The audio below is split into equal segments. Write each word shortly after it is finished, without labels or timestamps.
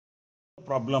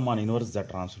Problem on inverse Z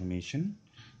transformation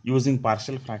using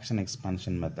partial fraction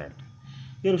expansion method.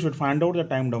 Here we should find out the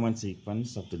time domain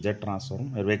sequence of the Z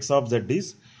transform where x of Z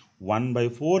is 1 by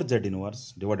 4 Z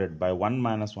inverse divided by 1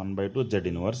 minus 1 by 2 Z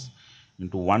inverse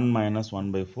into 1 minus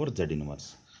 1 by 4 Z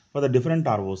inverse. For the different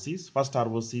ROCs, first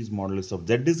ROC is modulus of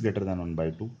Z is greater than 1 by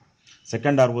 2.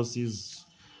 Second ROC is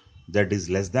Z is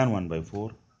less than 1 by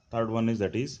 4. Third one is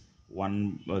that is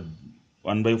 1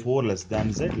 by 4 less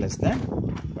than Z less than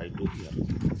 1 by 2 here.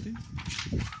 Okay.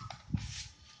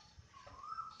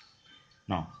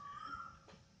 Now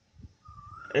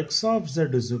x of Z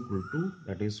is equal to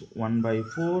that is 1 by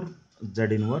 4 Z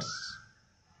inverse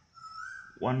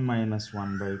 1 minus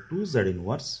 1 by 2 Z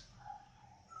inverse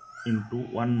into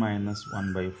 1 minus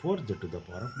 1 by 4 Z to the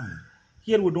power of 9.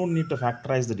 Here we don't need to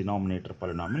factorize the denominator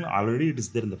polynomial. Already it is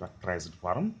there in the factorized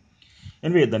form.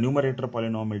 Anyway, the numerator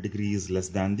polynomial degree is less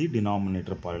than the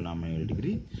denominator polynomial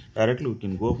degree. Directly we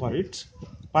can go for its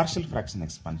partial fraction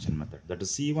expansion method. That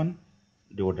is C1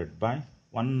 divided by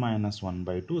 1 minus 1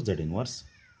 by 2 Z inverse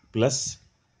plus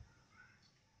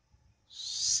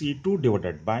C2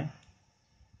 divided by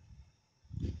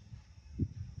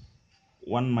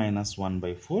 1 minus 1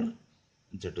 by 4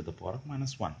 Z to the power of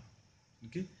minus 1.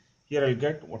 Okay. Here I'll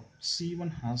get what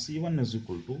C1 has. C1 is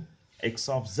equal to x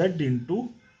of Z into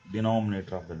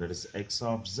denominator of that is x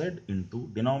of Z into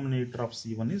denominator of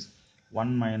C1 is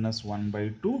 1 minus 1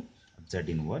 by 2 Z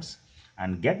inverse,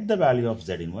 and get the value of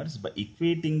Z inverse by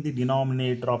equating the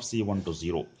denominator of C1 to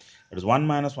 0. That is 1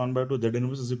 minus 1 by 2 Z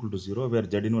inverse is equal to 0, where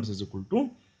Z inverse is equal to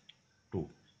 2.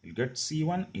 You get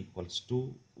C1 equals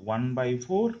to 1 by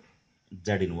 4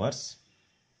 Z inverse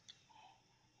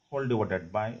whole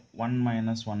divided by 1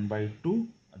 minus 1 by 2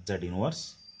 Z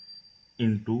inverse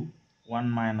into 1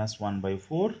 minus 1 by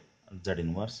 4 Z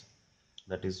inverse,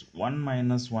 that is 1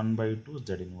 minus 1 by 2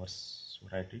 Z inverse. So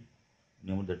write it.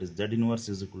 Remember that is Z inverse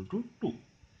is equal to 2,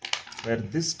 where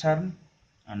this term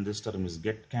and this term is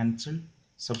get cancelled.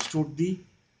 Substitute the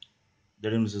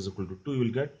Z inverse is equal to 2, you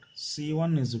will get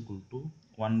C1 is equal to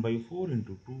 1 by 4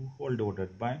 into 2 whole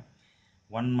divided by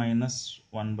 1 minus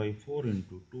 1 by 4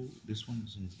 into 2. This one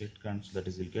is get cancelled, that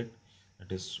is you'll get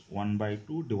that is 1 by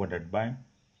 2 divided by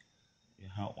you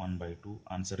have 1 by 2.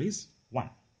 Answer is 1.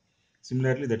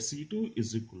 Similarly, that C2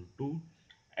 is equal to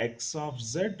x of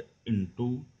Z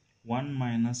into 1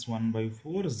 minus 1 by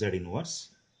 4 Z inverse,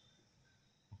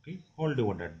 okay, whole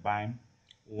divided by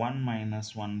 1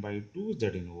 minus 1 by 2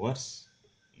 Z inverse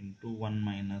into 1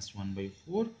 minus 1 by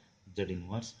 4 Z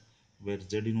inverse, where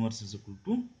Z inverse is equal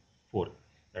to 4.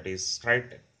 That is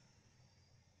right.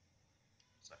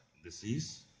 Sorry, this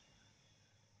is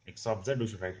x of Z. We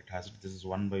should write it as it. This is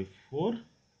 1 by 4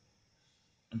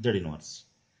 Z inverse.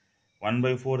 1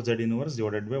 by 4 Z inverse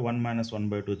divided by 1 minus 1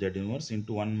 by 2 Z inverse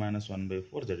into 1 minus 1 by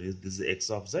 4 Z. This is x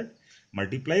of Z.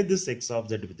 Multiply this x of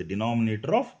Z with the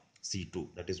denominator of C2,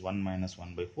 that is 1 minus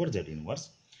 1 by 4 Z inverse,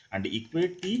 and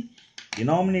equate the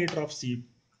denominator of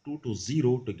C2 to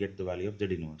 0 to get the value of Z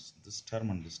inverse. This term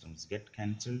and this term get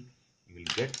cancelled. You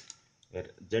will get where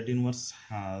Z inverse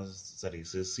has, sorry,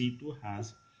 so C2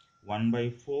 has 1 by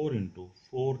 4 into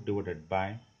 4 divided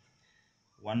by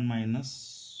 1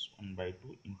 minus 1 by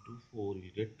 2 into 4,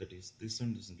 you get that is this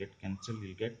and this get cancelled.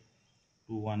 You get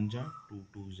 2 1 ja, 2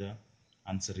 2 ja.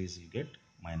 Answer is you get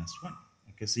minus 1.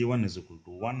 Okay, C1 is equal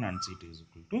to 1 and C2 is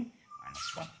equal to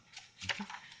minus 1. Okay.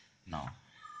 Now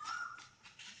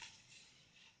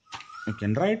you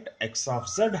can write x of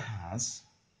Z has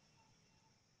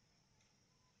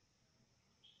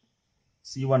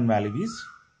C1 value is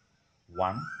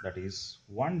 1, that is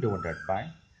 1 divided by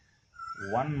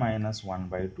 1 minus 1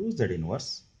 by 2 Z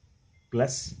inverse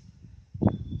plus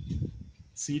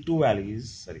C2 value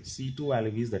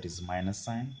is that is minus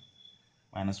sign,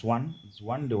 minus 1 is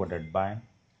 1 divided by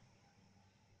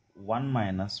 1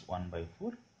 minus 1 by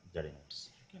 4 Z inverse.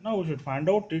 Okay, now we should find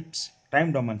out its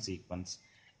time domain sequence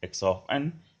x of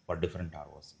n for different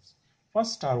ROCs.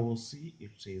 First ROC,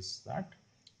 it says that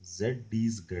Z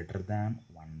is greater than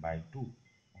 1 by 2.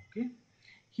 Okay,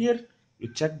 here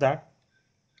you check that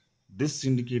this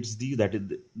indicates that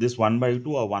this 1 by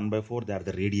 2 or 1 by 4, they are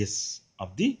the radius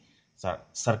of the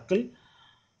circle.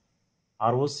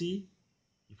 ROC,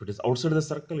 if it is outside the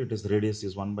circle, it is radius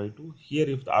is 1 by 2. Here,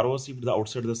 if the ROC if the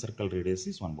outside the circle, radius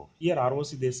is 1 by 4. Here ROC,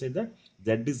 they say that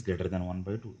Z is greater than 1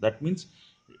 by 2. That means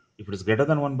if it is greater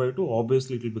than 1 by 2,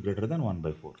 obviously it will be greater than 1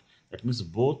 by 4. That means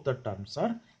both the terms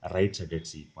are right-sided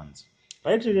sequence.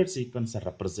 Right-sided sequence are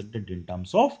represented in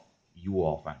terms of u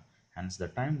of n. Hence, the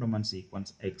time domain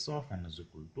sequence x of n is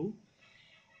equal to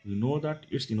we know that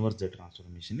its inverse Z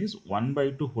transformation is 1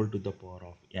 by 2 whole to the power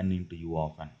of n into u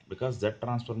of n, because Z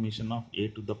transformation of a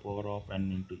to the power of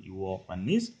n into u of n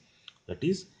is, that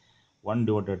is 1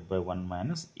 divided by 1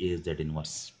 minus a Z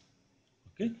inverse.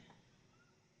 Okay,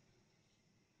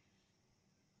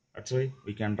 that's why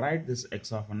we can write this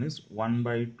x of n is 1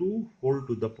 by 2 whole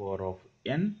to the power of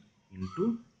n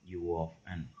into u of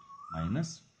n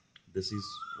minus this is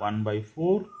 1 by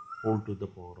 4 whole to the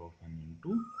power of n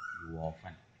into u of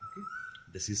n. Okay,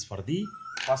 this is for the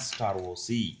first ROC.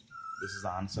 This is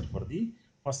the answer for the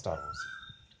first ROC.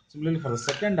 Similarly, for the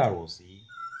second ROC,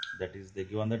 that is they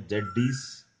given that z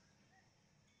is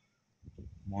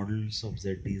modulus of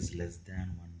z is less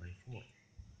than 1 by 4.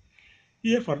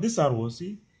 Here for this ROC,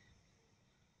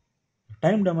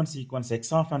 time domain sequence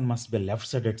x of n must be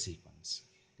left-sided sequence.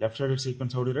 Left-sided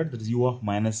sequence, how do you write? That is u of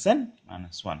minus n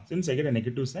minus 1. Since I get a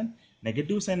negative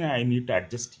sign I need to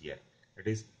adjust here. That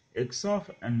is x of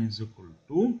n is equal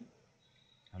to,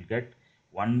 I'll get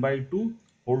 1 by 2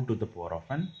 whole to the power of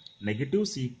n. Negative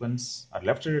sequence or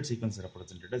left-sided sequence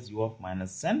represented as u of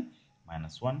minus n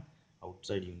minus 1.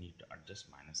 Outside you need to adjust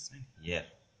minus sign here.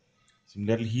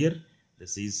 Similarly here,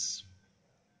 this is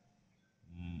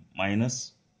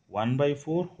minus 1 by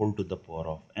 4 whole to the power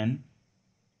of n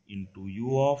into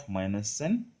u of minus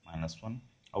n minus 1.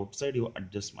 Outside you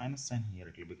adjust minus sign here,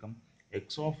 it will become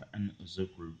x of n is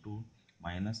equal to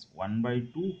minus 1 by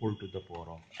 2 whole to the power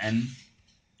of n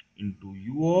into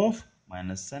u of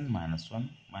minus n minus 1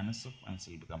 minus of minus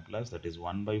will become plus, that is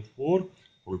 1 by 4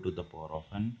 whole to the power of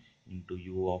n into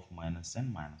u of minus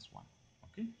n minus 1.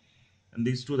 Okay, and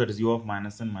these two, that is u of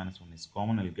minus n minus 1 is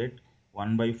common. I'll get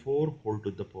 1 by 4 whole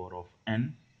to the power of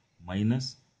n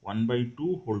minus 1 by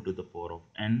 2 whole to the power of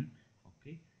n.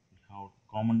 Okay, our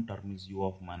common term is u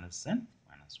of minus n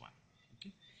minus 1.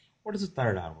 Okay, what is the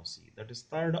third ROC? That is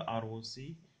third ROC,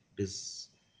 it is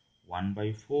 1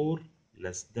 by 4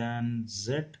 less than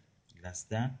z less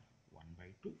than 1 by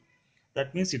 2.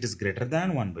 That means it is greater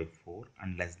than 1 by 4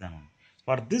 and less than 1.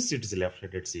 For this it is a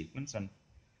left-sided sequence, and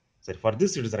sorry, for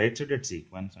this it is a right-sided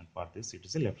sequence, and for this it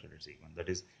is a left-sided sequence. That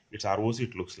is, its ROC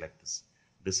it looks like this.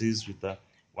 This is with the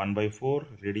 1 by 4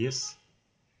 radius.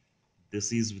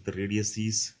 This is with the radius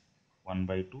is 1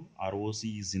 by 2. ROC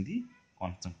is in the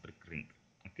concentric ring.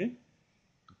 Okay.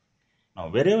 Now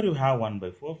wherever you have 1 by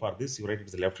 4, for this you write it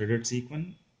is a left-sided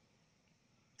sequence.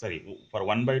 Sorry, for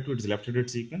 1 by 2 it is a left-sided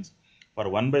sequence. For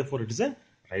 1 by 4 it is a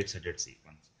right-sided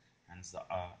sequence. Hence the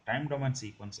time domain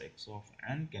sequence x of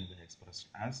n can be expressed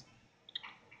as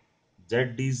z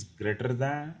is greater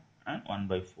than 1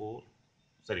 by 4,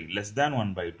 sorry, less than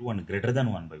 1 by 2 and greater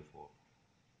than 1 by 4.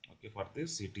 Okay, for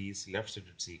this it is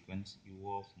left-sided sequence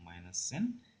u of minus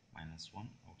n minus 1,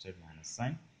 outside minus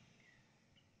sign,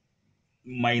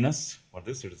 minus for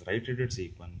this it is right-sided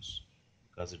sequence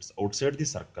because it's outside the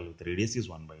circle with radius is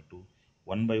 1 by 2,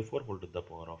 1 by 4 whole to the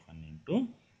power of n into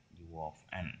u of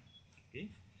n. Okay.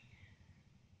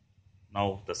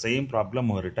 Now the same problem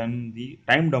we return the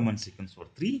time domain sequence for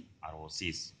 3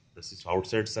 ROCs. This is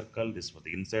outside circle, this for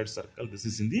the inside circle, this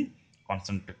is in the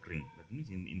concentric ring, that means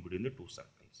in between the two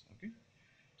circles. Okay.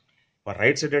 For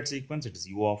right-sided sequence it is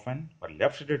u of n. For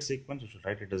left-sided sequence we should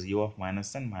write it as u of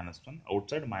minus n minus 1.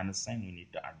 Outside minus sign we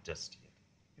need to adjust here.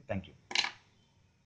 Okay, thank you.